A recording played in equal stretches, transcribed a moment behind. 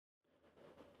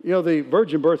You know, the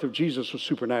virgin birth of Jesus was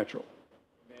supernatural.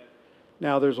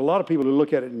 Now, there's a lot of people who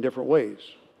look at it in different ways.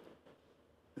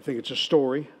 They think it's a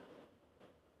story.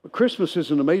 But Christmas is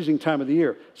an amazing time of the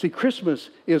year. See, Christmas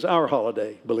is our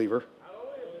holiday, believer.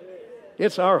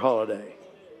 It's our holiday.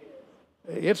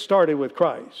 It started with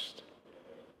Christ.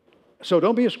 So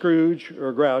don't be a Scrooge or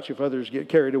a Grouch if others get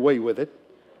carried away with it.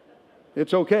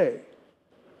 It's okay.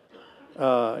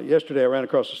 Yesterday I ran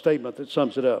across a statement that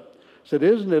sums it up. It said,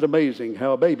 "Isn't it amazing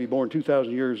how a baby born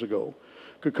 2,000 years ago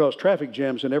could cause traffic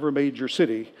jams in every major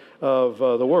city of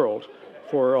the world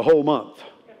for a whole month?"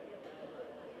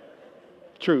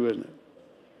 True, isn't it?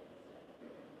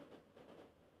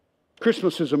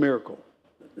 Christmas is a miracle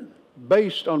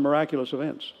based on miraculous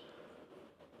events.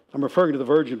 I'm referring to the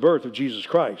virgin birth of Jesus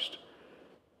Christ,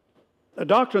 a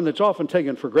doctrine that's often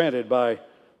taken for granted by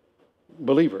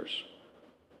believers.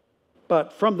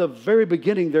 But from the very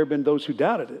beginning, there have been those who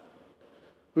doubted it,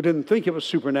 who didn't think it was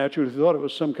supernatural, who thought it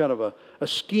was some kind of a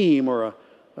scheme or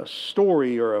a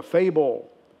story or a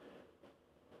fable.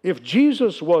 If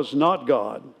Jesus was not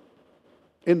God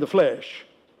in the flesh,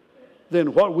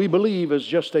 then what we believe is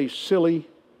just a silly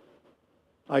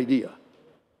idea.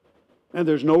 And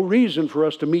there's no reason for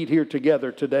us to meet here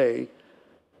together today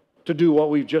to do what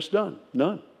we've just done.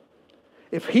 None.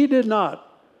 If he did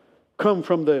not come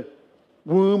from the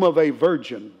womb of a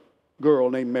virgin girl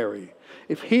named Mary,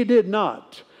 if he did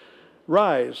not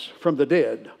rise from the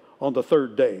dead on the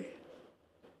third day,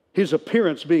 his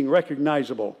appearance being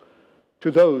recognizable to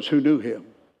those who knew him,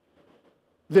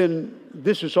 then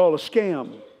this is all a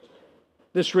scam.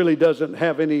 This really doesn't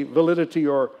have any validity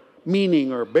or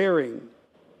meaning or bearing.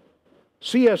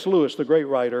 C.S. Lewis, the great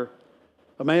writer,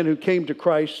 a man who came to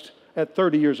Christ at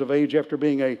 30 years of age after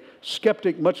being a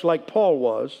skeptic, much like Paul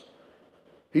was.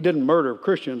 He didn't murder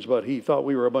Christians, but he thought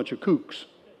we were a bunch of kooks,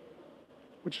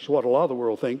 which is what a lot of the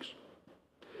world thinks.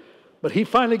 But he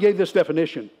finally gave this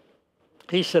definition.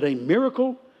 He said, "A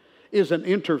miracle is an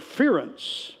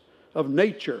interference of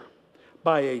nature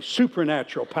by a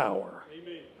supernatural power."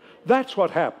 Amen. That's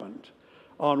what happened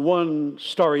on one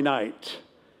starry night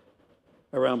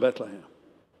around Bethlehem.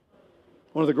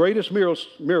 One of the greatest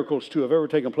miracles to have ever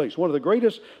taken place, one of the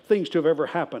greatest things to have ever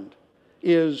happened,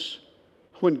 is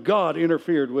when God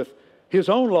interfered with his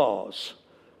own laws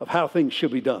of how things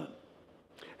should be done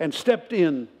and stepped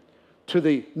in to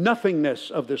the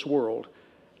nothingness of this world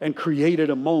and created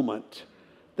a moment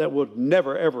that would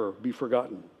never, ever be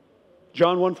forgotten.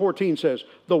 John 1:14 says,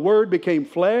 "The Word became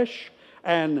flesh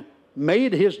and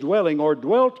made his dwelling," or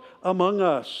dwelt among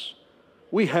us.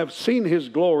 "We have seen his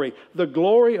glory, the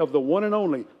glory of the one and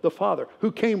only, the Father,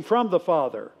 who came from the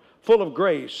Father, full of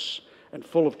grace and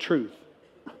full of truth."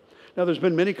 Now, there's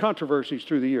been many controversies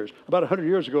through the years. About 100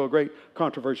 years ago, a great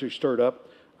controversy stirred up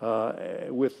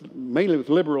mainly with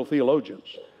liberal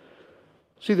theologians.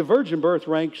 See, the virgin birth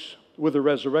ranks with the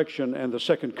resurrection and the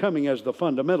second coming as the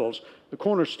fundamentals, the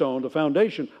cornerstone, the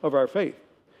foundation of our faith.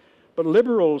 But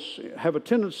liberals have a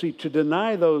tendency to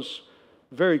deny those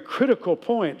very critical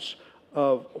points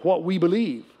of what we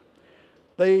believe.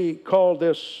 They call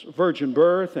this virgin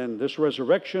birth and this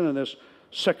resurrection and this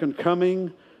second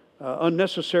coming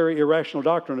unnecessary, irrational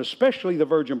doctrine, especially the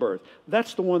virgin birth.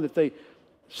 That's the one that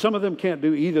some of them can't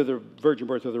do either the virgin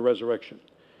birth or the resurrection.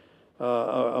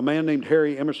 A man named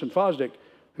Harry Emerson Fosdick,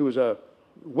 who was a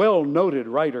well-noted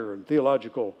writer and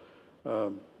theological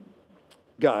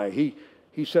guy,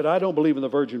 he said, "I don't believe in the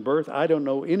virgin birth. I don't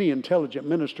know any intelligent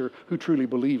minister who truly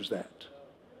believes that."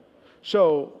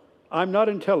 So I'm not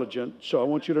intelligent, so I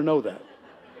want you to know that,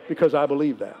 because I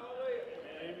believe that.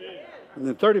 And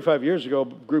then 35 years ago, a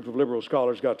group of liberal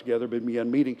scholars got together,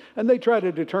 began meeting, and they tried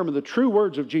to determine the true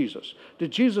words of Jesus.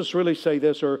 Did Jesus really say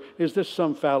this, or is this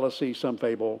some fallacy, some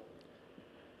fable?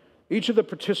 Each of the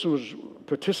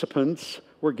participants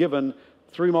were given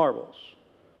 3 marbles,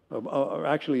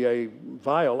 actually a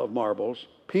vial of marbles,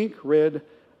 pink, red,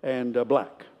 and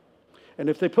black. And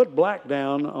if they put black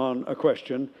down on a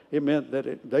question, it meant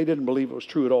that they didn't believe it was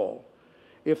true at all.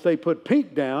 If they put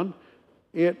pink down,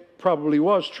 it probably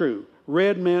was true.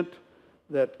 Red meant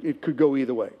that it could go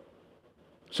either way.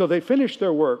 So they finished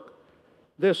their work.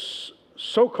 This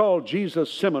so-called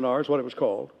Jesus seminar is what it was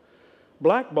called,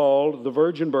 blackballed the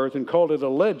virgin birth and called it a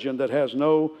legend that has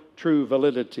no true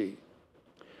validity.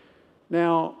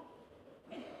 Now,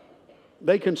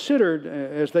 they considered,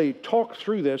 as they talked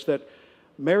through this, that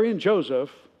Mary and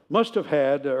Joseph must have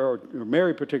had, or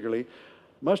Mary particularly,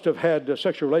 must have had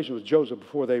sexual relations with Joseph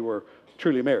before they were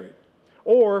truly married.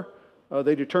 Or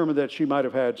they determined that she might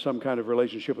have had some kind of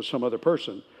relationship with some other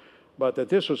person, but that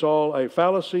this was all a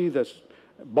fallacy. That's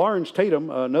Barnes Tatum,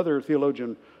 another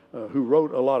theologian who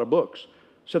wrote a lot of books,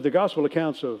 said the gospel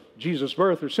accounts of Jesus'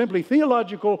 birth are simply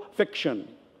theological fiction.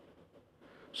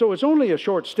 So it's only a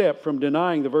short step from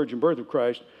denying the virgin birth of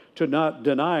Christ to not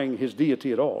denying his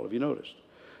deity at all, have you noticed?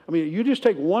 I mean, you just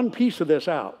take one piece of this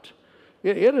out.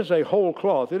 It is a whole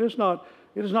cloth. It is not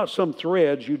some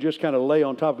threads you just kind of lay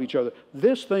on top of each other.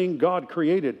 This thing God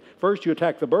created. First you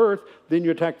attack the birth, then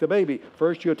you attack the baby.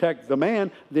 First you attack the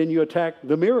man, then you attack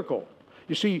the miracle.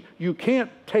 You see, you can't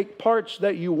take parts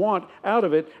that you want out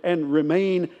of it and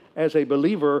remain as a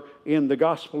believer in the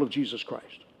gospel of Jesus Christ.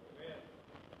 Amen.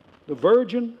 The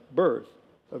virgin birth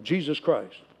of Jesus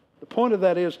Christ. The point of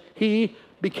that is he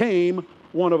became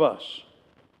one of us.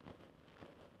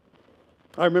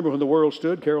 I remember when the world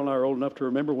stood, Carol and I are old enough to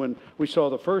remember when we saw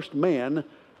the first man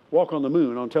walk on the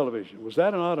moon on television. Was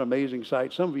that not an amazing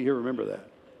sight? Some of you here remember that.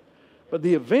 But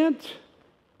the event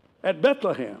at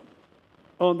Bethlehem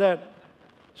on that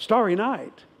starry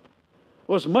night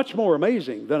was much more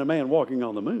amazing than a man walking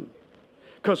on the moon.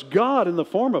 Because God in the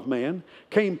form of man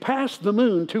came past the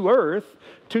moon to earth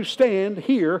to stand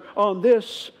here on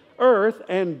this earth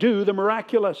and do the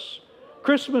miraculous.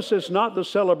 Christmas is not the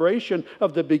celebration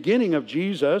of the beginning of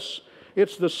Jesus.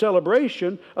 It's the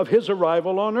celebration of his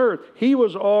arrival on earth. He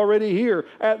was already here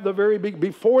at the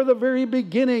before the very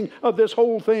beginning of this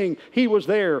whole thing. He was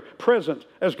there, present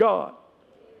as God.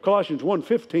 Colossians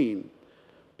 1:15,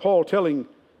 Paul telling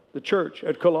the church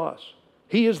at Colossus,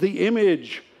 he is the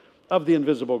image of the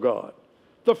invisible God,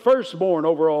 the firstborn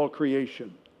over all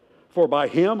creation. For by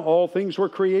him all things were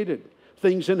created,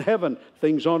 things in heaven,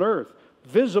 things on earth,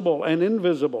 visible and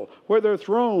invisible, whether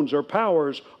thrones or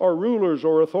powers or rulers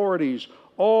or authorities,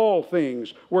 all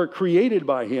things were created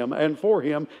by him and for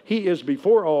him. He is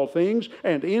before all things,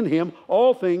 and in him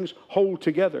all things hold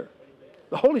together.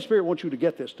 The Holy Spirit wants you to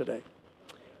get this today.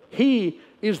 He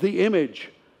is the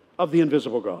image of the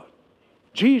invisible God.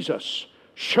 Jesus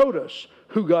showed us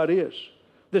who God is.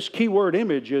 This key word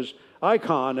image is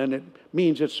icon, and it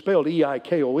means it's spelled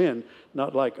E-I-K-O-N,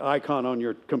 not like icon on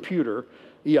your computer.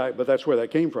 But that's where that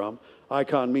came from.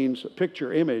 Icon means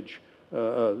picture, image,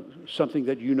 something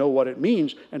that you know what it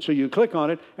means. And so you click on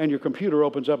it and your computer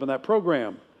opens up in that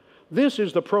program. This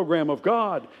is the program of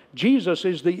God. Jesus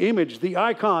is the image, the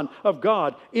icon of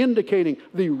God, indicating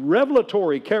the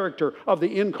revelatory character of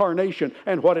the incarnation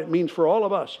and what it means for all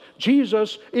of us.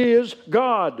 Jesus is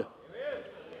God. Amen.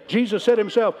 Jesus said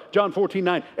himself, John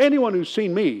 14:9, anyone who's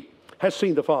seen me has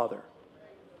seen the Father.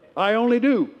 I only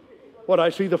do what I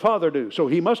see the Father do. So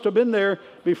he must have been there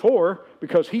before,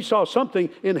 because he saw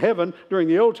something in heaven during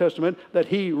the Old Testament that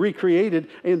he recreated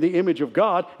in the image of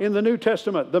God in the New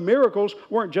Testament. The miracles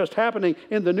weren't just happening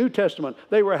in the New Testament.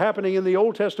 They were happening in the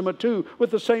Old Testament too,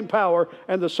 with the same power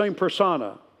and the same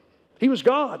persona. He was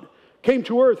God, came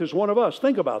to earth as one of us.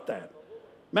 Think about that.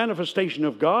 Manifestation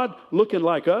of God looking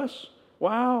like us.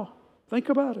 Wow. Think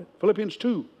about it. Philippians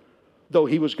 2. Though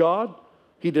he was God,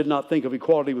 he did not think of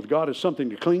equality with God as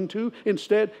something to cling to.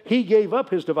 Instead, he gave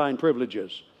up his divine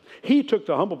privileges. He took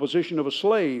the humble position of a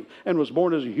slave and was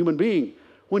born as a human being.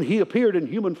 When he appeared in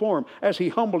human form, as he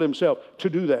humbled himself to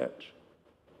do that,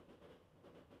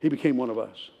 he became one of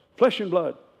us. Flesh and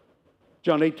blood.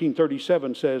 John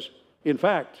 18:37 says, in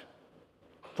fact,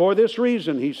 for this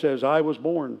reason, he says, I was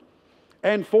born.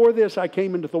 And for this I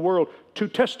came into the world, to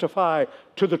testify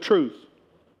to the truth.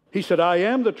 He said, I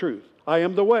am the truth. I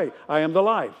am the way. I am the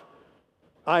life.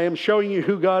 I am showing you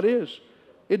who God is.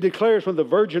 It declares when the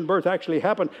virgin birth actually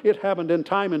happened, it happened in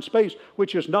time and space,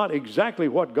 which is not exactly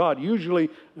what God usually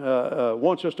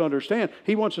wants us to understand.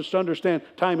 He wants us to understand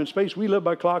time and space. We live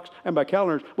by clocks and by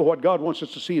calendars, but what God wants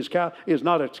us to see is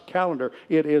not a calendar.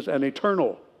 It is an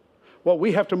eternal. What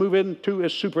we have to move into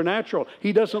is supernatural.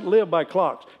 He doesn't live by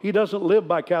clocks. He doesn't live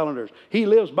by calendars. He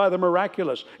lives by the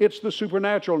miraculous. It's the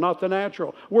supernatural, not the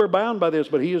natural. We're bound by this,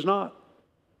 but he is not.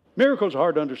 Miracles are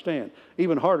hard to understand,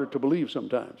 even harder to believe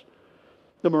sometimes.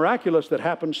 The miraculous that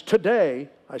happens today,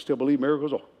 I still believe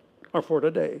miracles are for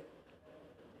today.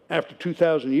 After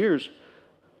 2,000 years,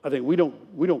 I think we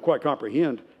don't quite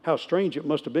comprehend how strange it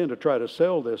must have been to try to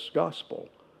sell this gospel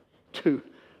to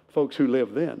folks who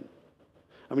lived then.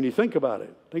 I mean, you think about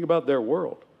it. Think about their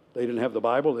world. They didn't have the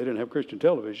Bible. They didn't have Christian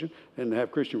television. They didn't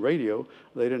have Christian radio.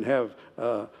 They didn't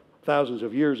have thousands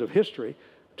of years of history.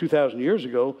 2,000 years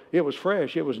ago, it was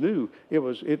fresh. It was new. It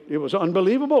was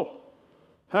unbelievable.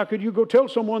 How could you go tell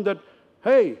someone that,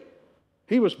 hey,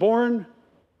 he was born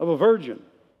of a virgin,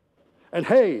 and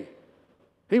hey,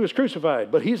 he was crucified,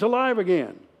 but he's alive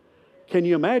again? Can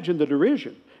you imagine the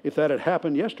derision if that had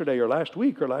happened yesterday or last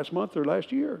week or last month or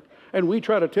last year? And we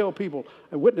try to tell people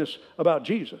and witness about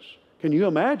Jesus. Can you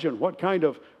imagine what kind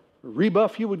of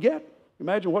rebuff you would get?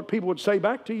 Imagine what people would say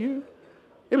back to you.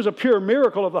 It was a pure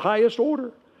miracle of the highest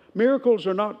order. Miracles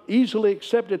are not easily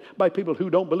accepted by people who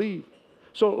don't believe.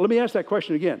 So let me ask that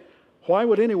question again. Why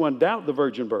would anyone doubt the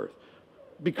virgin birth?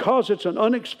 Because it's an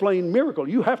unexplained miracle.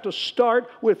 You have to start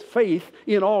with faith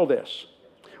in all this.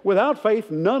 Without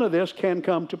faith, none of this can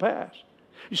come to pass.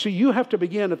 You see, you have to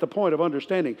begin at the point of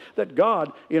understanding that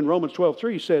God, in Romans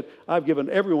 12:3, said, I've given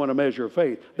everyone a measure of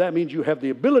faith. That means you have the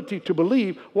ability to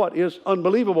believe what is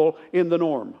unbelievable in the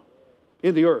norm,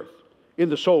 in the earth, in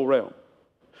the soul realm.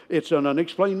 It's an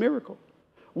unexplained miracle.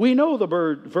 We know the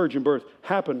virgin birth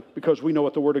happened because we know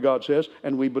what the Word of God says,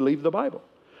 and we believe the Bible.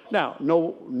 Now,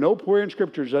 nowhere in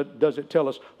Scriptures does it tell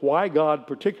us why God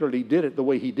particularly did it the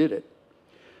way He did it.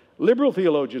 Liberal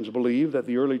theologians believe that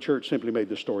the early church simply made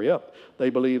the story up.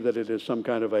 They believe that it is some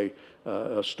kind of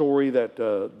a story that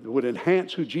would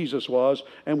enhance who Jesus was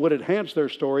and would enhance their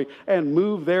story and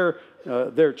move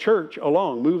their church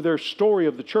along, move their story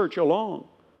of the church along.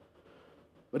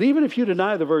 But even if you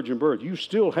deny the virgin birth, you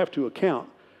still have to account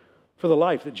for the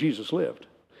life that Jesus lived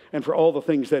and for all the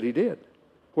things that He did.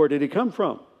 Where did He come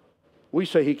from? We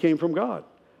say He came from God.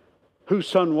 Whose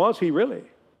son was He really?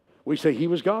 We say He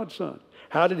was God's son.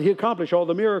 How did He accomplish all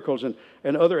the miracles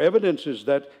and other evidences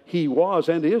that He was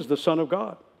and is the Son of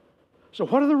God? So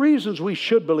what are the reasons we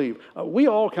should believe? We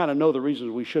all kind of know the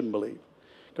reasons we shouldn't believe.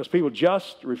 Because people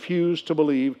just refuse to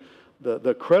believe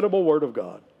the credible Word of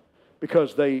God.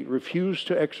 Because they refuse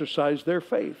to exercise their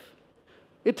faith.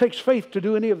 It takes faith to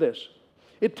do any of this.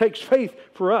 It takes faith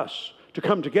for us to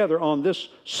come together on this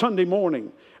Sunday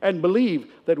morning and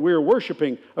believe that we're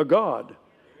worshiping a God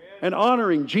and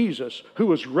honoring Jesus, who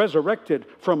was resurrected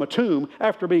from a tomb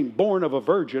after being born of a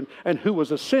virgin and who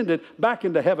was ascended back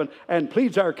into heaven and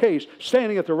pleads our case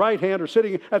standing at the right hand or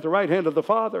sitting at the right hand of the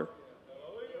Father.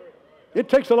 It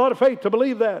takes a lot of faith to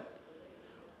believe that.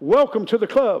 Welcome to the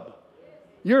club.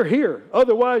 You're here.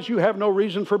 Otherwise, you have no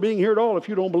reason for being here at all if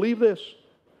you don't believe this.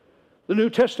 The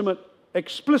New Testament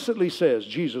explicitly says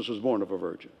Jesus was born of a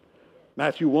virgin.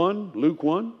 Matthew 1, Luke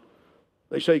 1.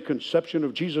 They say conception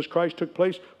of Jesus Christ took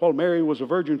place while Mary was a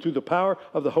virgin through the power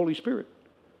of the Holy Spirit.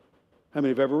 How many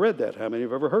have ever read that? How many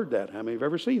have ever heard that? How many have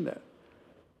ever seen that?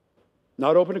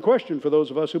 Not open to question for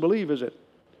those of us who believe, is it?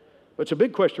 But it's a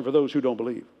big question for those who don't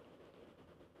believe.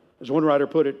 As one writer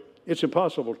put it, it's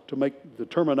impossible to make the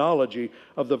terminology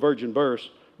of the virgin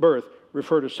birth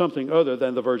refer to something other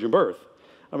than the virgin birth.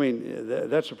 I mean,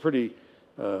 that's a pretty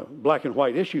black and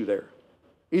white issue there.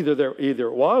 Either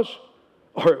it was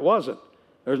or it wasn't.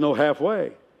 There's no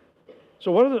halfway.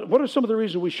 So what are some of the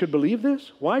reasons we should believe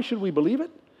this? Why should we believe it?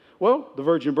 Well, the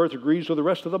virgin birth agrees with the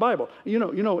rest of the Bible. You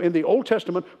know, in the Old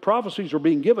Testament, prophecies were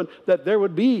being given that there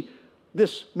would be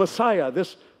this Messiah,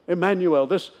 this Emmanuel,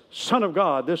 this Son of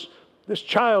God, this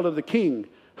child of the King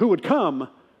who would come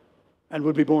and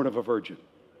would be born of a virgin.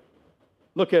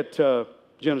 Look at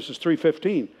Genesis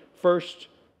 3:15.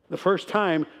 The first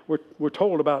time we're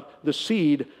told about the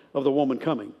seed of the woman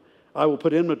coming. I will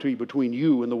put enmity between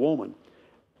you and the woman.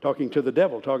 Talking to the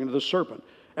devil, talking to the serpent.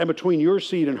 And between your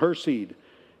seed and her seed.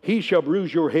 He shall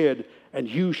bruise your head, and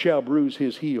you shall bruise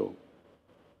his heel.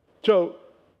 So,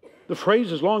 the phrase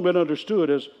has long been understood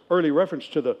as early reference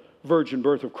to the virgin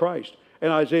birth of Christ.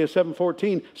 And Isaiah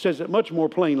 7:14 says it much more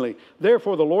plainly.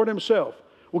 Therefore the Lord Himself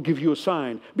will give you a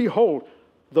sign. Behold,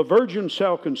 the virgin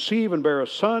shall conceive and bear a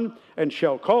son, and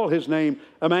shall call his name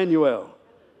Emmanuel.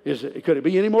 Could it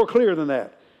be any more clear than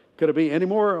that? Could it be any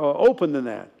more open than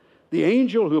that? The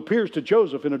angel who appears to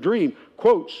Joseph in a dream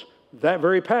quotes that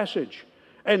very passage.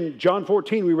 And John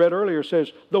 14, we read earlier,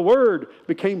 says, the Word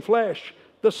became flesh,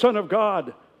 the Son of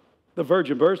God. The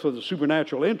virgin birth was a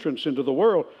supernatural entrance into the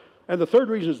world. And the third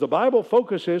reason is the Bible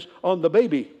focuses on the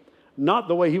baby, not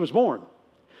the way he was born.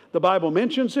 The Bible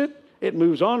mentions it, it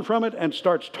moves on from it, and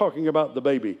starts talking about the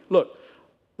baby. Look,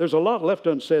 there's a lot left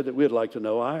unsaid that we'd like to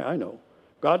know. I know.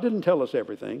 God didn't tell us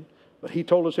everything, but He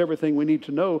told us everything we need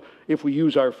to know if we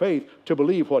use our faith to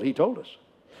believe what He told us.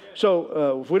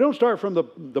 So if we don't start from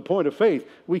the point of faith,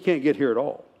 we can't get here at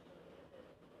all.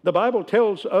 The Bible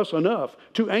tells us enough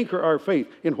to anchor our faith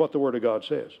in what the Word of God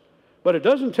says. But it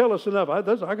doesn't tell us enough. I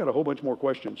got a whole bunch more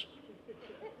questions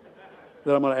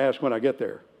that I'm going to ask when I get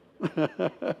there.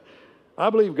 I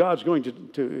believe God's going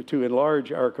to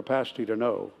enlarge our capacity to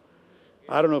know.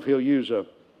 I don't know if He'll use a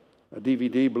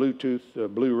DVD,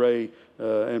 Bluetooth, Blu-ray,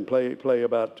 and play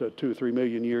about 2 or 3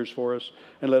 million years for us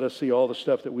and let us see all the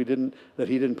stuff that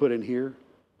He didn't put in here.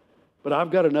 But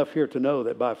I've got enough here to know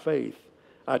that by faith,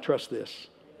 I trust this.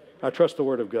 I trust the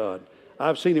Word of God.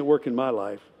 I've seen it work in my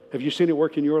life. Have you seen it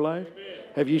work in your life? Amen.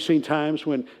 Have you seen times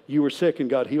when you were sick and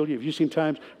God healed you? Have you seen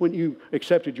times when you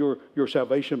accepted your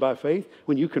salvation by faith?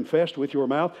 When you confessed with your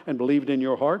mouth and believed in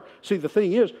your heart? See, the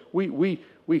thing is, we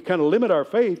kind of limit our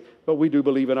faith, but we do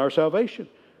believe in our salvation.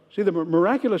 See, the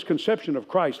miraculous conception of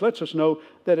Christ lets us know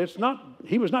that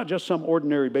He was not just some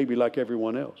ordinary baby like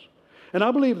everyone else. And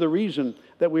I believe the reason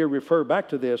that we refer back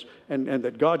to this and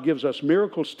that God gives us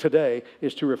miracles today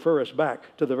is to refer us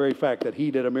back to the very fact that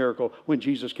He did a miracle when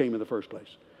Jesus came in the first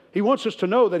place. He wants us to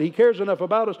know that He cares enough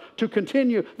about us to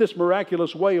continue this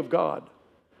miraculous way of God.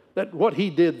 That what He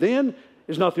did then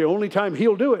is not the only time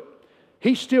He'll do it.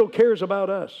 He still cares about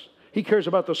us. He cares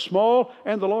about the small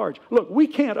and the large. Look, we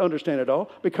can't understand it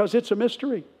all because it's a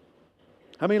mystery.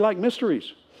 How many like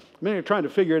mysteries? Many are trying to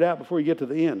figure it out before you get to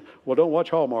the end. Well, don't watch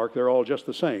Hallmark. They're all just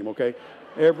the same, okay?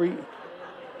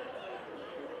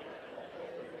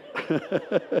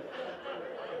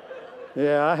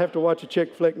 Yeah, I have to watch a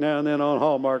chick flick now and then on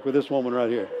Hallmark with this woman right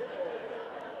here.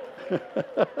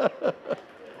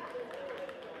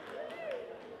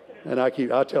 And I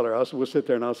tell her, we'll sit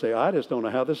there and I'll say, I just don't know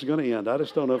how this is going to end. I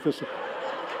just don't know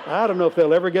I don't know if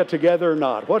they'll ever get together or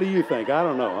not. What do you think? I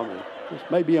don't know. I mean, this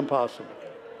may be impossible.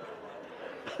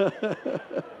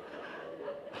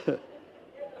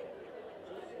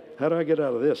 How do I get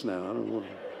out of this now? I don't know.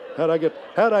 How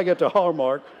do I get to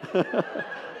Hallmark?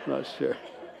 Not sure.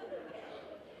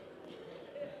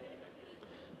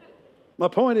 My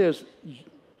point is,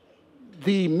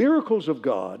 the miracles of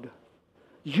God,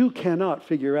 you cannot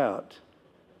figure out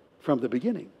from the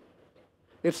beginning.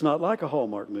 It's not like a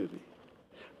Hallmark movie.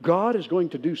 God is going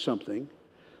to do something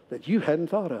that you hadn't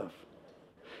thought of.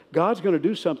 God's going to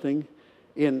do something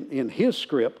in His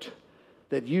script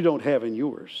that you don't have in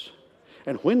yours.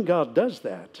 And when God does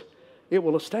that, it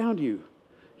will astound you.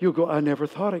 You'll go, I never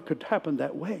thought it could happen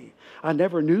that way. I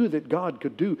never knew that God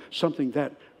could do something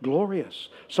that glorious,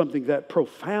 something that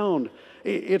profound.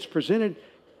 It's presented,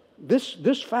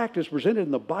 this fact is presented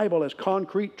in the Bible as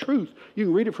concrete truth. You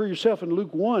can read it for yourself in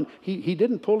Luke 1. He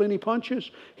didn't pull any punches.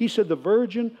 He said the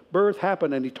virgin birth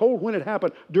happened, and He told when it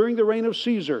happened, during the reign of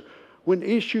Caesar. When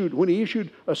he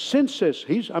issued a census,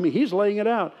 he's laying it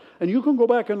out. And you can go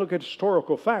back and look at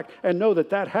historical fact and know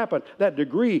that happened, that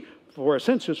degree for a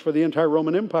census for the entire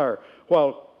Roman Empire.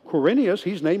 While Quirinius,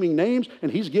 he's naming names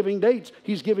and he's giving dates.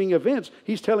 He's giving events.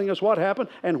 He's telling us what happened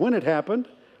and when it happened.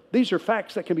 These are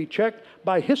facts that can be checked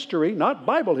by history, not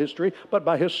Bible history, but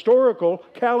by historical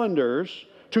calendars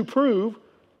to prove.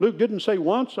 Luke didn't say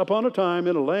once upon a time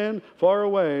in a land far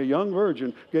away, a young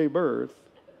virgin gave birth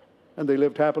and they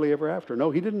lived happily ever after.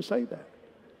 No, he didn't say that.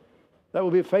 That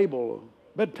would be a fable,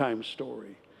 a bedtime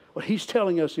story. What he's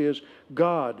telling us is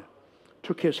God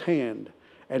took His hand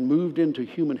and moved into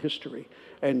human history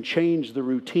and changed the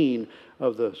routine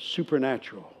of the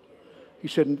supernatural. He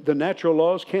said, the natural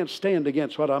laws can't stand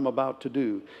against what I'm about to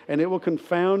do. And it will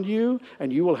confound you,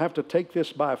 and you will have to take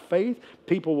this by faith.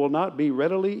 People will not be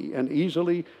readily and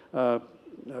easily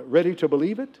ready to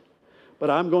believe it. But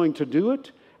I'm going to do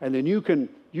it, and then you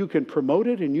can promote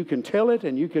it, and you can tell it,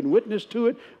 and you can witness to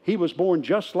it. He was born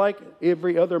just like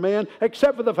every other man,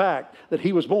 except for the fact that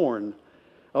He was born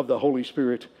of the Holy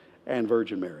Spirit and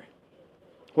Virgin Mary.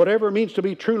 Whatever it means to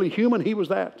be truly human, He was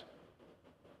that.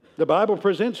 The Bible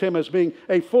presents Him as being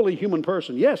a fully human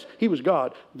person. Yes, He was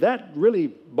God. That really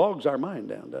bogs our mind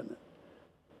down, doesn't it?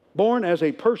 Born as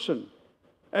a person,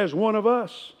 as one of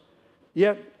us,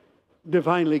 yet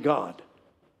divinely God.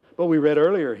 But we read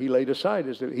earlier, He laid aside.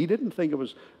 He didn't think it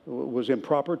was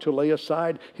improper to lay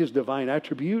aside His divine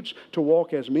attributes to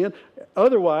walk as men.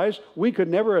 Otherwise, we could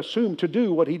never assume to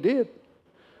do what He did.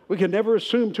 We can never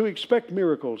assume to expect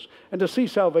miracles and to see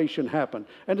salvation happen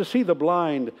and to see the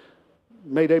blind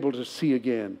made able to see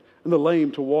again and the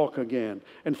lame to walk again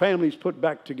and families put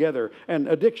back together and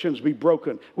addictions be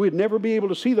broken. We'd never be able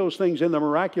to see those things in the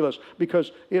miraculous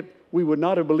because we would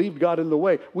not have believed God in the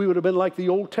way. We would have been like the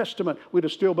Old Testament. We'd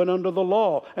have still been under the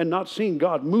law and not seen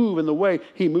God move in the way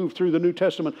He moved through the New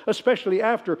Testament, especially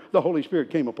after the Holy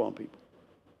Spirit came upon people.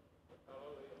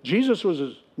 Jesus was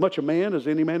as much a man as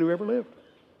any man who ever lived.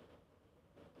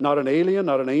 Not an alien,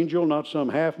 not an angel, not some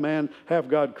half-man,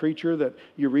 half-God creature that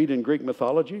you read in Greek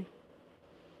mythology.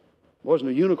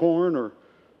 Wasn't a unicorn or,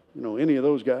 any of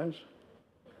those guys.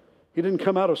 He didn't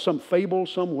come out of some fable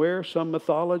somewhere, some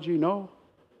mythology. No.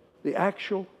 The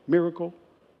actual miracle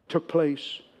took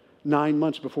place 9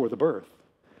 months before the birth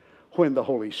when the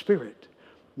Holy Spirit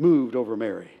moved over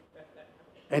Mary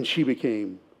and she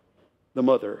became the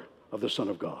mother of the Son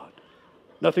of God.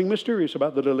 Nothing mysterious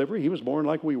about the delivery. He was born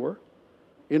like we were,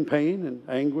 in pain and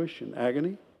anguish and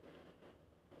agony.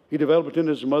 He developed in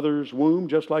His mother's womb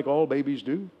just like all babies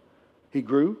do. He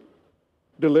grew,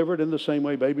 delivered in the same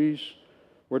way babies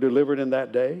were delivered in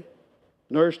that day,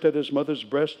 nursed at his mother's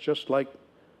breast just like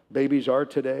babies are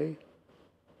today.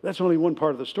 That's only one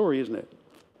part of the story, isn't it?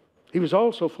 He was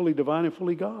also fully divine and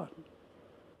fully God.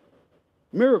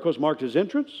 Miracles marked his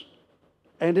entrance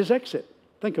and his exit.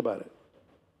 Think about it.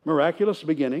 Miraculous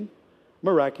beginning,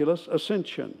 miraculous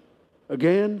ascension.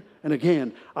 Again and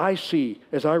again, I see,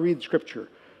 as I read Scripture,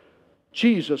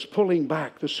 Jesus pulling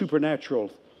back the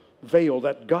supernatural veil,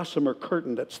 that gossamer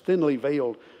curtain that's thinly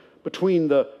veiled between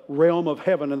the realm of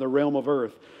heaven and the realm of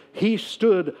earth. He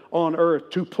stood on earth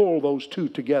to pull those two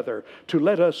together, to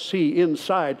let us see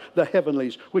inside the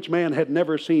heavenlies, which man had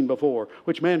never seen before,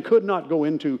 which man could not go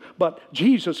into. But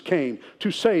Jesus came to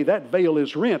say that veil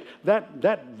is rent.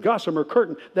 That gossamer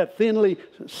curtain that thinly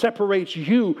separates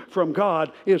you from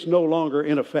God is no longer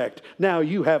in effect. Now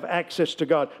you have access to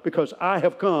God because I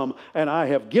have come and I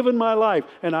have given my life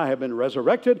and I have been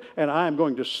resurrected and I am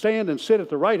going to stand and sit at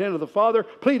the right hand of the Father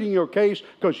pleading your case,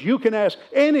 because you can ask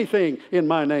anything in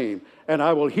my name and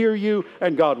I will hear you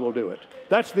and God will do it.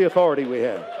 That's the authority we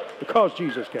have because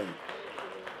Jesus came.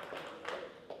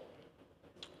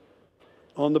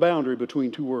 On the boundary between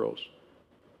two worlds.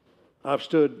 I've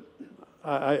stood,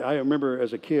 I remember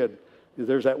as a kid,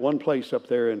 there's that one place up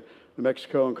there in New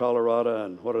Mexico and Colorado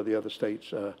and what are the other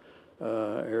states?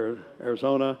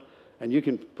 Arizona. And you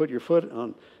can put your foot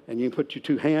on, and you can put your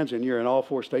two hands and you're in all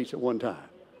four states at one time.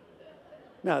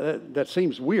 Now that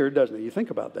seems weird, doesn't it? You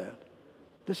think about that.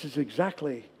 This is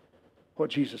exactly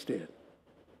what Jesus did.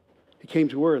 He came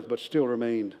to earth but still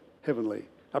remained heavenly.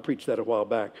 I preached that a while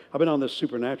back. I've been on this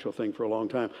supernatural thing for a long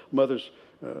time. Mothers,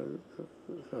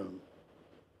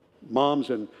 moms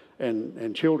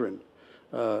and children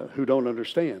who don't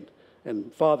understand,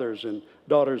 and fathers and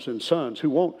daughters and sons who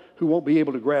won't be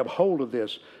able to grab hold of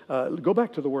this. Go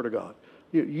back to the Word of God.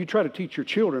 You try to teach your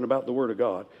children about the Word of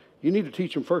God. You need to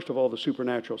teach them, first of all, the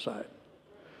supernatural side.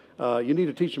 You need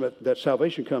to teach them that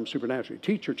salvation comes supernaturally.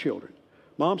 Teach your children.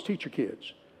 Moms, teach your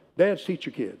kids. Dads, teach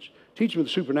your kids. Teach them the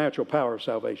supernatural power of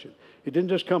salvation. It didn't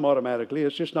just come automatically.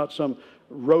 It's just not some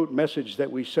rote message that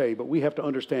we say, but we have to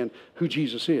understand who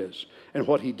Jesus is and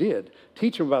what he did.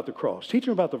 Teach them about the cross. Teach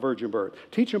them about the virgin birth.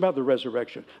 Teach them about the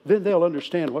resurrection. Then they'll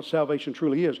understand what salvation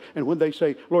truly is. And when they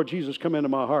say, Lord Jesus, come into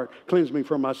my heart, cleanse me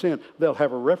from my sin, they'll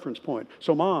have a reference point.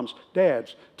 So moms,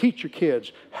 dads, teach your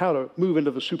kids how to move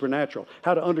into the supernatural,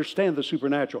 how to understand the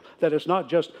supernatural, that it's not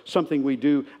just something we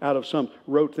do out of some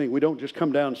rote thing. We don't just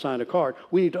come down and sign a card.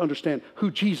 We need to understand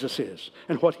who Jesus is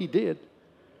and what he did.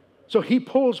 So he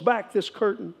pulls back this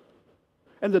curtain,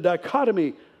 and the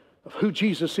dichotomy of who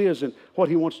Jesus is and what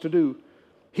he wants to do.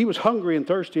 He was hungry and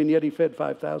thirsty, and yet he fed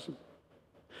 5,000.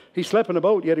 He slept in a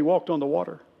boat, yet he walked on the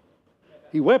water.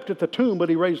 He wept at the tomb, but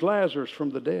he raised Lazarus from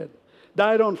the dead.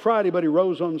 Died on Friday, but he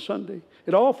rose on Sunday.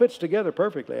 It all fits together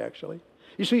perfectly, actually.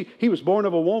 You see, he was born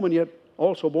of a woman, yet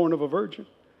also born of a virgin.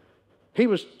 He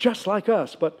was just like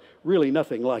us, but really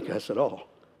nothing like us at all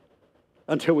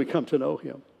until we come to know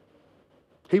him.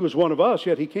 He was one of us,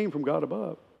 yet he came from God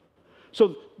above.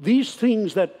 So these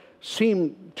things that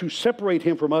seem to separate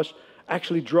him from us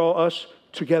actually draw us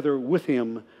together with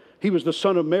him. He was the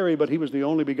son of Mary, but he was the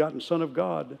only begotten Son of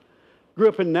God. Grew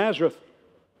up in Nazareth.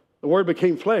 The Word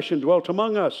became flesh and dwelt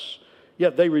among us.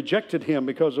 Yet they rejected him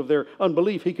because of their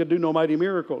unbelief. He could do no mighty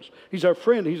miracles. He's our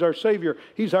friend. He's our Savior.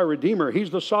 He's our Redeemer.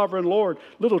 He's the sovereign Lord.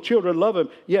 Little children love him,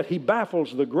 yet he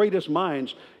baffles the greatest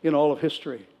minds in all of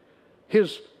history.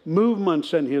 His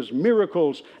movements and his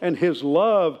miracles and his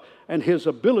love and his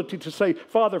ability to say,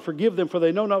 Father, forgive them, for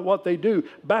they know not what they do,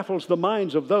 baffles the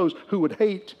minds of those who would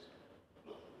hate,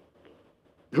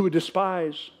 who would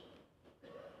despise.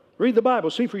 Read the Bible.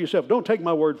 See for yourself. Don't take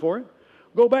my word for it.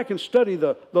 Go back and study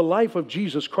the life of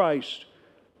Jesus Christ.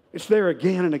 It's there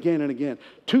again and again and again.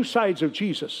 Two sides of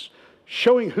Jesus,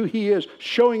 showing who he is,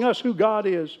 showing us who God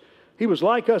is. He was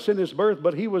like us in his birth,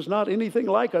 but he was not anything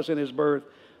like us in his birth,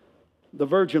 the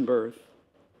virgin birth.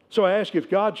 So I ask you, if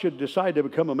God should decide to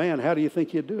become a man, how do you think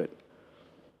he'd do it?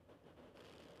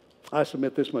 I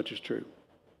submit this much is true.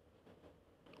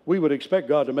 We would expect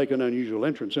God to make an unusual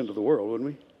entrance into the world, wouldn't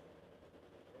we?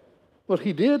 Well,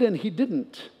 he did and he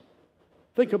didn't.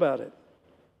 Think about it.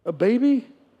 A baby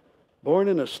born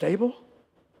in a stable?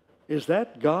 Is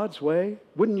that God's way?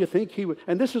 Wouldn't you think he would?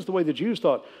 And this is the way the Jews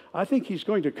thought. I think he's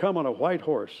going to come on a white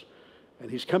horse, and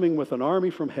he's coming with an army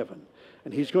from heaven,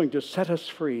 and he's going to set us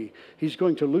free. He's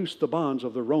going to loose the bonds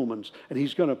of the Romans, and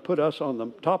he's going to put us on the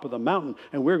top of the mountain,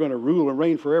 and we're going to rule and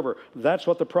reign forever. That's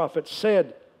what the prophet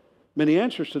said. Many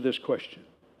answers to this question.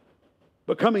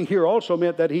 But coming here also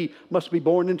meant that he must be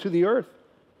born into the earth.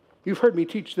 You've heard me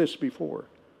teach this before.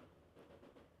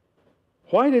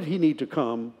 Why did he need to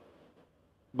come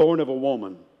born of a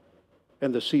woman,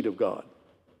 and the seed of God.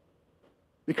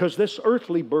 Because this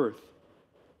earthly birth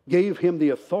gave him the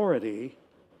authority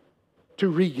to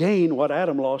regain what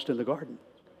Adam lost in the garden.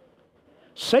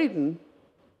 Satan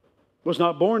was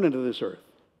not born into this earth.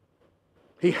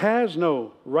 He has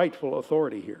no rightful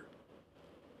authority here.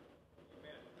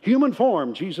 Human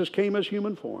form, Jesus came as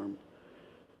human form.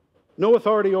 No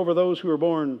authority over those who are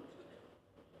born.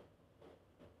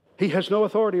 He has no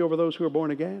authority over those who are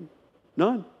born again.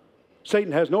 None.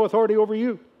 Satan has no authority over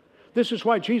you. This is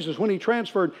why Jesus, when he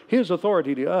transferred his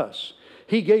authority to us,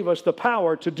 he gave us the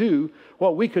power to do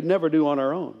what we could never do on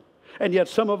our own. And yet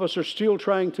some of us are still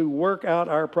trying to work out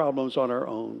our problems on our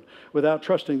own without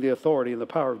trusting the authority and the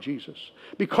power of Jesus.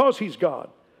 Because he's God,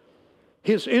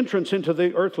 his entrance into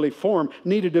the earthly form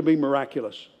needed to be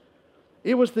miraculous.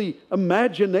 It was the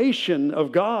imagination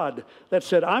of God that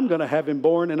said, I'm going to have him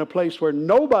born in a place where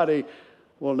nobody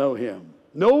will know him.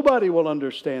 Nobody will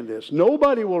understand this.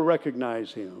 Nobody will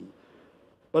recognize him.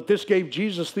 But this gave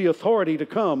Jesus the authority to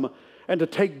come and to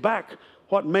take back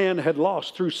what man had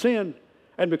lost through sin.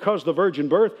 And because of the virgin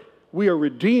birth, we are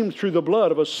redeemed through the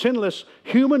blood of a sinless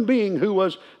human being who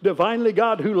was divinely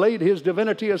God, who laid his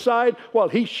divinity aside while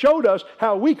he showed us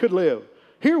how we could live.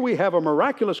 Here we have a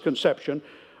miraculous conception,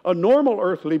 a normal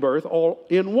earthly birth, all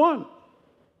in one.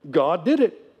 God did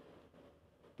it.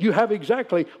 You have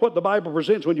exactly what the Bible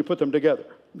presents when you put them together.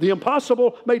 The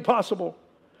impossible made possible.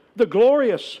 The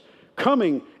glorious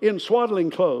coming in swaddling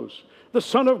clothes. The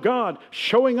Son of God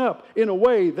showing up in a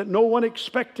way that no one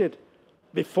expected.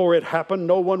 Before it happened,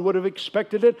 no one would have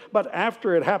expected it. But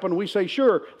after it happened, we say,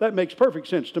 sure, that makes perfect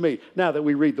sense to me now that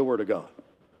we read the Word of God.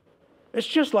 It's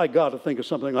just like God to think of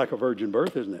something like a virgin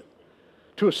birth, isn't it?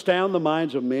 To astound the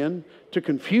minds of men, to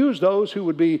confuse those who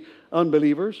would be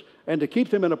unbelievers, and to keep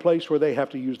them in a place where they have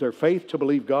to use their faith to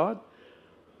believe God.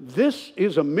 This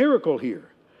is a miracle here.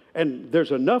 And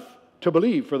there's enough to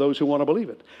believe for those who want to believe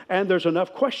it. And there's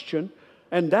enough question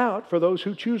and doubt for those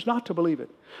who choose not to believe it.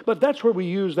 But that's where we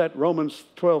use that Romans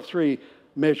 12:3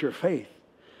 measure faith.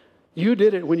 You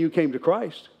did it when you came to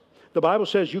Christ. The Bible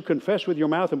says you confess with your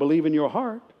mouth and believe in your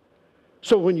heart.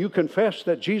 So when you confess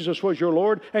that Jesus was your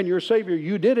Lord and your Savior,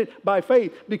 you did it by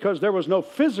faith because there was no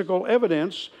physical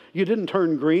evidence. You didn't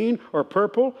turn green or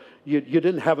purple. You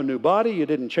didn't have a new body. You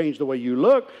didn't change the way you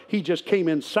look. He just came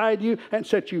inside you and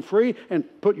set you free and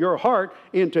put your heart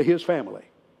into his family.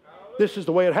 This is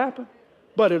the way it happened.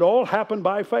 But it all happened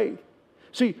by faith.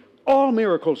 See, all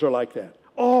miracles are like that.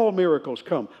 All miracles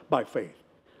come by faith.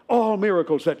 All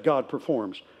miracles that God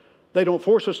performs. They don't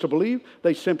force us to believe.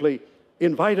 They simply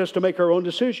invite us to make our own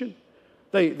decision.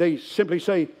 They simply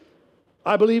say,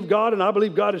 I believe God, and I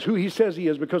believe God is who he says he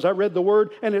is because I read the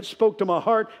Word and it spoke to my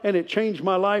heart and it changed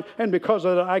my life, and because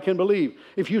of that I can believe.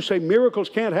 If you say miracles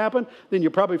can't happen, then you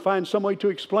probably find some way to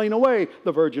explain away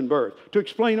the virgin birth, to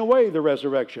explain away the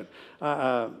resurrection.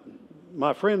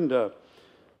 My friend,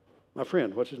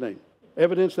 what's his name?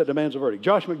 Evidence that demands a verdict.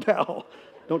 Josh McDowell.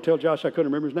 Don't tell Josh I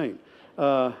couldn't remember his name.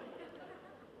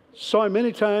 Saw him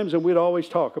many times, and we'd always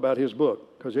talk about his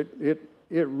book because it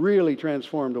really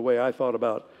transformed the way I thought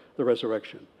about the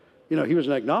resurrection. You know, he was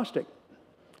an agnostic,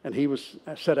 and he was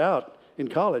set out in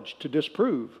college to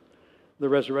disprove the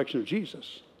resurrection of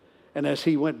Jesus. And as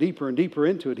he went deeper and deeper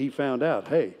into it, he found out,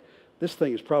 hey, this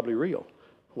thing is probably real.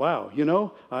 Wow, you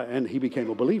know, and he became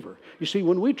a believer. You see,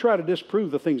 when we try to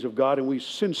disprove the things of God and we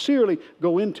sincerely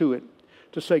go into it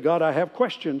to say, God, I have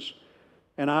questions,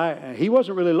 and he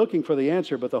wasn't really looking for the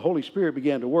answer, but the Holy Spirit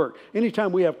began to work.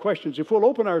 Anytime we have questions, if we'll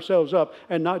open ourselves up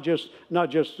and not just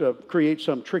create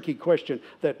some tricky question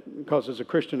that causes a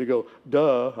Christian to go,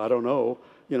 duh, I don't know,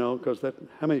 you know, because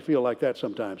how many feel like that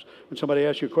sometimes? When somebody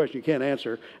asks you a question you can't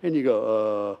answer, and you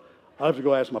go, I'll have to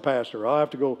go ask my pastor. I'll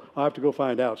have to go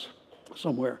find out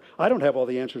somewhere. I don't have all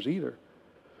the answers either.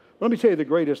 Let me tell you the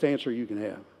greatest answer you can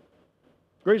have.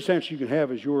 The greatest answer you can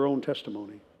have is your own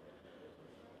testimony.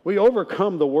 We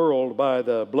overcome the world by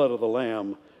the blood of the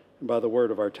Lamb and by the word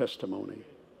of our testimony.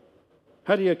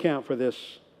 How do you account for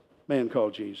this man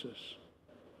called Jesus?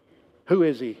 Who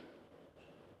is he?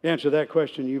 Answer that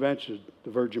question, you've answered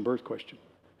the virgin birth question.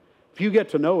 If you get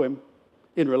to know him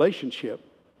in relationship,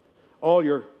 all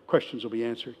your questions will be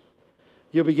answered.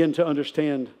 You'll begin to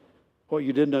understand what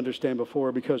you didn't understand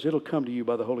before because it'll come to you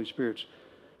by the Holy Spirit's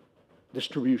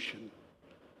distribution.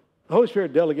 The Holy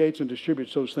Spirit delegates and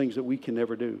distributes those things that we can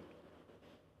never do.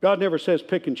 God never says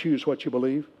pick and choose what you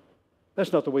believe.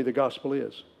 That's not the way the gospel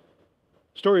is.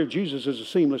 The story of Jesus is a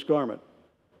seamless garment.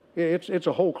 It's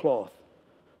a whole cloth.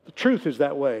 The truth is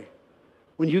that way.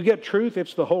 When you get truth,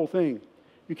 it's the whole thing.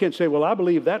 You can't say, well, I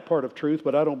believe that part of truth,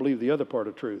 but I don't believe the other part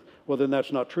of truth. Well, then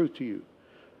that's not truth to you.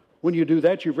 When you do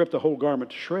that, you've ripped the whole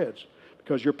garment to shreds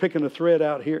because you're picking a thread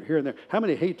out here and there. How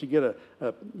many hate to get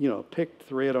a picked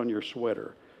thread on your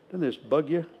sweater? Doesn't this bug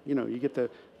you? You get the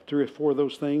 3 or 4 of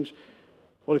those things.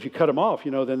 Well, if you cut them off,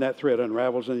 then that thread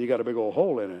unravels and you got a big old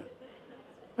hole in it.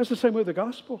 That's the same with the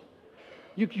gospel.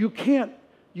 You can't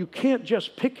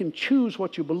just pick and choose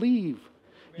what you believe.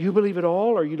 You believe it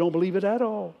all or you don't believe it at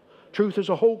all. Truth is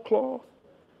a whole cloth.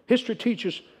 History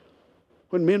teaches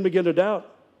when men begin to doubt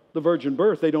the virgin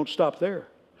birth, they don't stop there.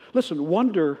 Listen,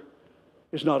 wonder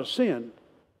is not a sin,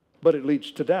 but it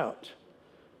leads to doubt.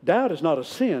 Doubt is not a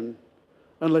sin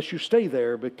unless you stay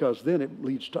there, because then it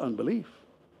leads to unbelief.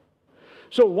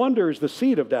 So wonder is the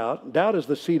seed of doubt. Doubt is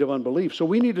the seed of unbelief. So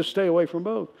we need to stay away from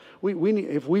both.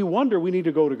 If we wonder, we need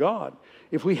to go to God.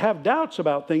 If we have doubts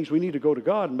about things, we need to go to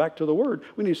God and back to the Word.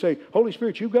 We need to say, Holy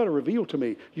Spirit, you've got to reveal to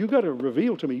me. You've got to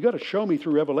reveal to me. You've got to show me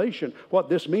through revelation what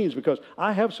this means, because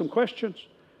I have some questions.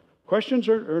 Questions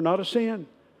are not a sin.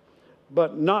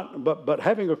 But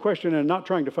having a question and not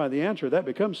trying to find the answer, that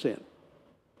becomes sin.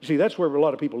 You see, that's where a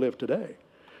lot of people live today.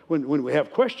 When we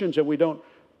have questions and we don't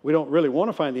really want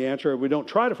to find the answer, or we don't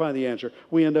try to find the answer,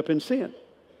 we end up in sin.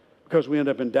 Because we end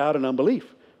up in doubt and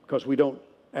unbelief. Because we don't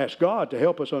ask God to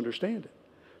help us understand it.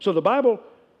 So the Bible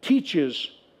teaches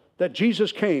that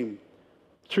Jesus came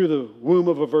through the womb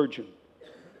of a virgin.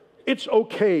 It's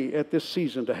okay at this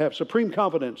season to have supreme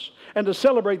confidence and to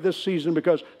celebrate this season,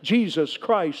 because Jesus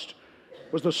Christ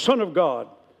was the Son of God,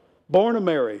 born of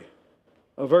Mary,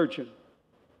 a virgin.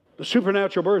 The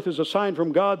supernatural birth is a sign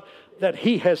from God that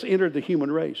He has entered the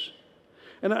human race.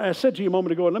 And I said to you a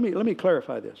moment ago, and let me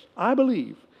clarify this. I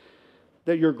believe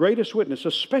that your greatest witness,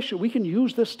 especially, we can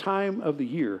use this time of the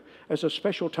year as a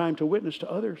special time to witness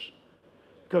to others.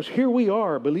 Because here we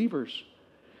are, believers.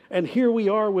 And here we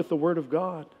are with the Word of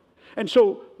God. And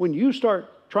so when you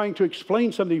start trying to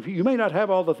explain something, you may not have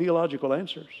all the theological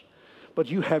answers, but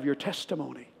you have your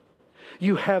testimony.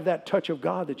 You have that touch of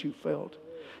God that you felt.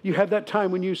 You have that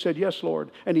time when you said, yes, Lord,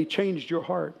 and He changed your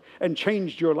heart and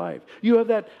changed your life. You have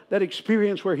that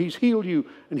experience where He's healed you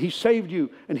and He saved you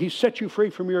and He set you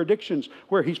free from your addictions,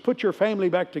 where He's put your family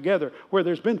back together, where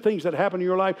there's been things that happened in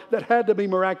your life that had to be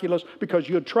miraculous because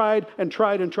you had tried and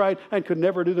tried and tried and could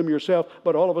never do them yourself,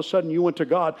 but all of a sudden you went to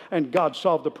God and God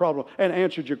solved the problem and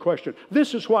answered your question.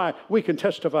 This is why we can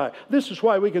testify. This is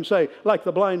why we can say, like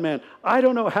the blind man, I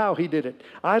don't know how he did it.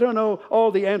 I don't know all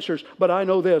the answers, but I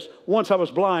know this. Once I was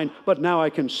blind, but now I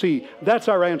can see. That's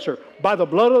our answer. By the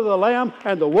blood of the Lamb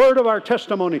and the word of our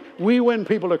testimony, we win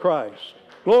people to Christ.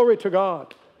 Glory to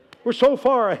God. We're so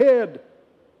far ahead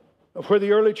of where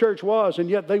the early church was, and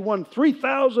yet they won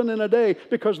 3,000 in a day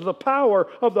because of the power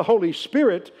of the Holy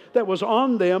Spirit that was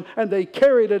on them, and they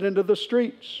carried it into the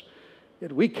streets.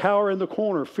 Yet we cower in the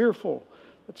corner, fearful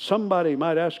that somebody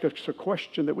might ask us a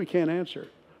question that we can't answer.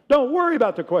 Don't worry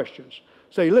about the questions.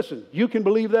 Say, listen, you can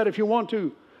believe that if you want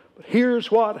to. But here's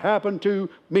what happened to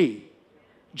me.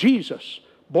 Jesus,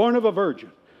 born of a virgin,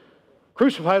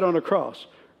 crucified on a cross,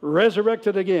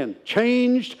 resurrected again,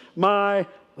 changed my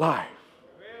life.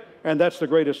 And that's the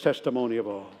greatest testimony of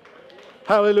all.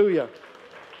 Hallelujah.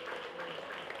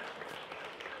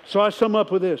 So I sum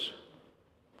up with this.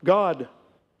 God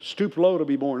stooped low to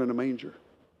be born in a manger.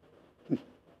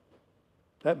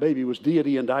 That baby was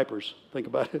deity in diapers. Think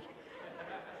about it.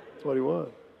 That's what He was.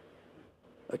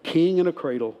 A king in a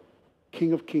cradle,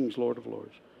 King of kings, Lord of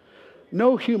lords.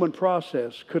 No human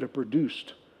process could have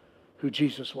produced who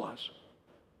Jesus was.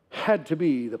 Had to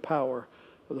be the power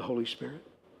of the Holy Spirit.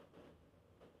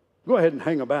 Go ahead and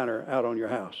hang a banner out on your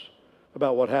house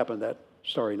about what happened that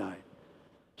starry night.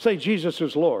 Say Jesus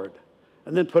is Lord,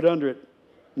 and then put under it,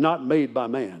 not made by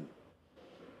man.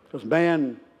 Because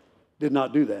man did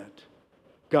not do that.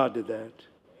 God did that. Amen.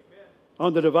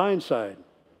 On the divine side,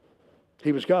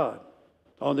 He was God.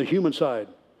 On the human side,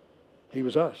 He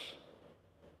was us.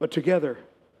 But together,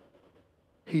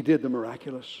 He did the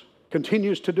miraculous.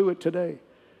 Continues to do it today.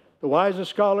 The wisest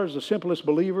scholars, the simplest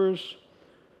believers,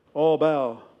 all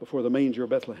bow before the manger of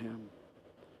Bethlehem.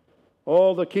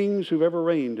 All the kings who've ever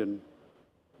reigned and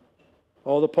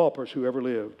all the paupers who ever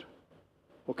lived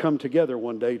will come together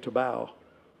one day to bow.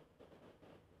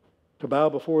 To bow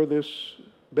before this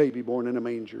baby born in a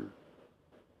manger.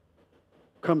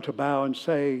 Come to bow and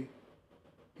say,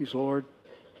 He's Lord.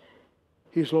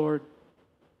 He's Lord.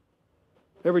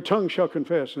 Every tongue shall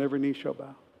confess and every knee shall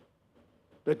bow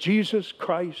that Jesus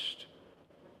Christ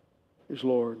is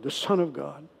Lord, the Son of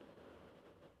God,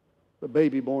 the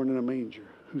baby born in a manger,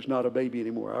 who's not a baby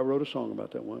anymore. I wrote a song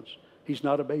about that once. He's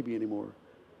not a baby anymore.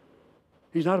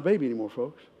 He's not a baby anymore,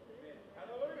 folks.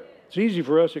 It's easy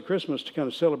for us at Christmas to kind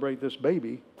of celebrate this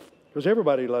baby because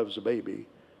everybody loves a baby.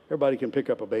 Everybody can pick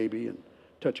up a baby and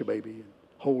touch a baby and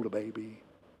hold a baby.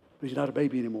 But he's not a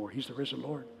baby anymore. He's the risen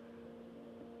Lord.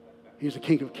 He's the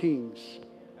King of Kings.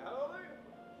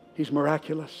 He's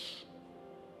miraculous,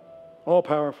 all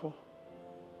powerful.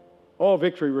 All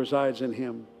victory resides in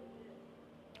him.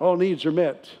 All needs are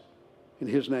met in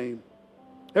his name.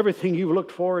 Everything you've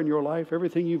looked for in your life,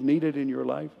 everything you've needed in your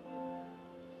life,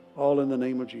 all in the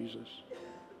name of Jesus.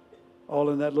 All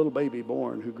in that little baby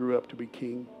born who grew up to be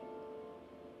king.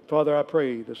 Father, I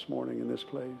pray this morning in this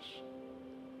place.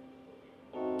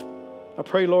 I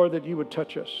pray, Lord, that you would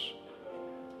touch us.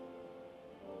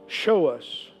 Show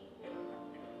us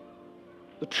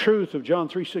the truth of John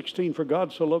 3:16. For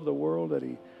God so loved the world that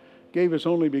he gave his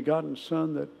only begotten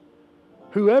Son, that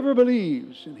whoever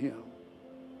believes in him,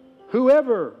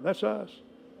 whoever, that's us,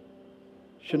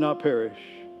 should not perish.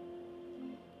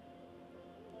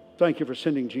 Thank you for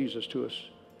sending Jesus to us,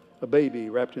 a baby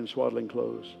wrapped in swaddling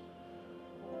clothes.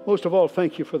 Most of all,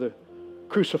 thank you for the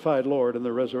crucified Lord and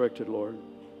the resurrected Lord.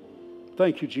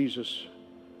 Thank you, Jesus,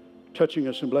 touching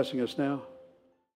us and blessing us now.